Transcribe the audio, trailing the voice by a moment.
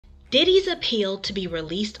Diddy's appeal to be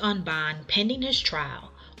released on bond pending his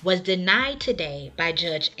trial was denied today by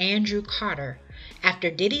Judge Andrew Carter after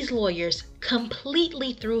Diddy's lawyers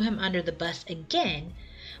completely threw him under the bus again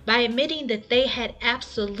by admitting that they had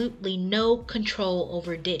absolutely no control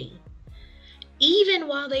over Diddy, even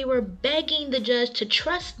while they were begging the judge to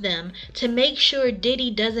trust them to make sure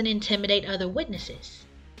Diddy doesn't intimidate other witnesses.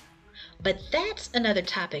 But that's another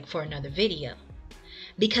topic for another video,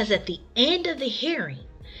 because at the end of the hearing,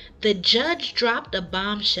 the judge dropped a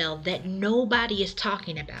bombshell that nobody is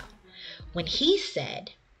talking about when he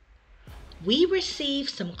said, "We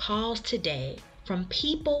received some calls today from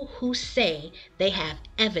people who say they have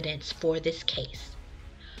evidence for this case.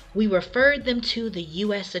 We referred them to the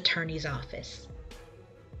U.S. Attorney's Office."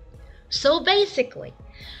 So basically,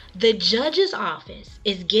 the judge's office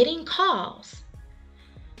is getting calls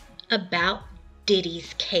about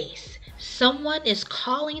Diddy's case. Someone is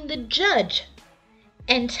calling the judge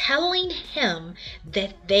and telling him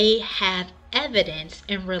that they have evidence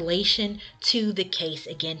in relation to the case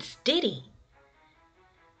against Diddy.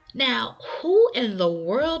 Now, who in the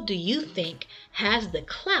world do you think has the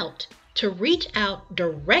clout to reach out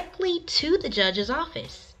directly to the judge's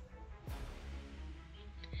office?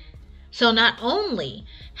 So not only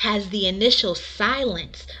has the initial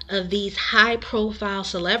silence of these high-profile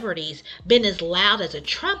celebrities been as loud as a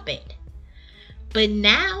trumpet, but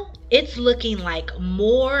now it's looking like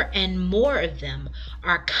more and more of them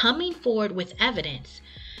are coming forward with evidence,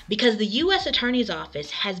 because the U.S. Attorney's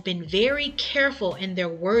Office has been very careful in their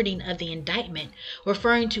wording of the indictment,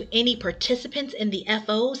 referring to any participants in the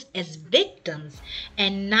FOs as victims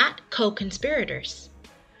and not co-conspirators.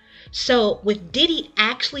 So with Diddy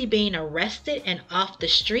actually being arrested and off the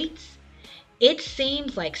streets, it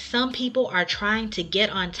seems like some people are trying to get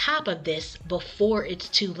on top of this before it's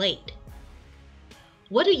too late.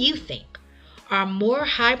 What do you think? Are more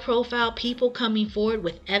high-profile people coming forward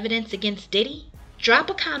with evidence against Diddy? Drop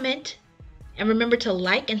a comment and remember to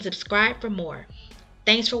like and subscribe for more.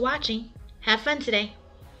 Thanks for watching. Have fun today.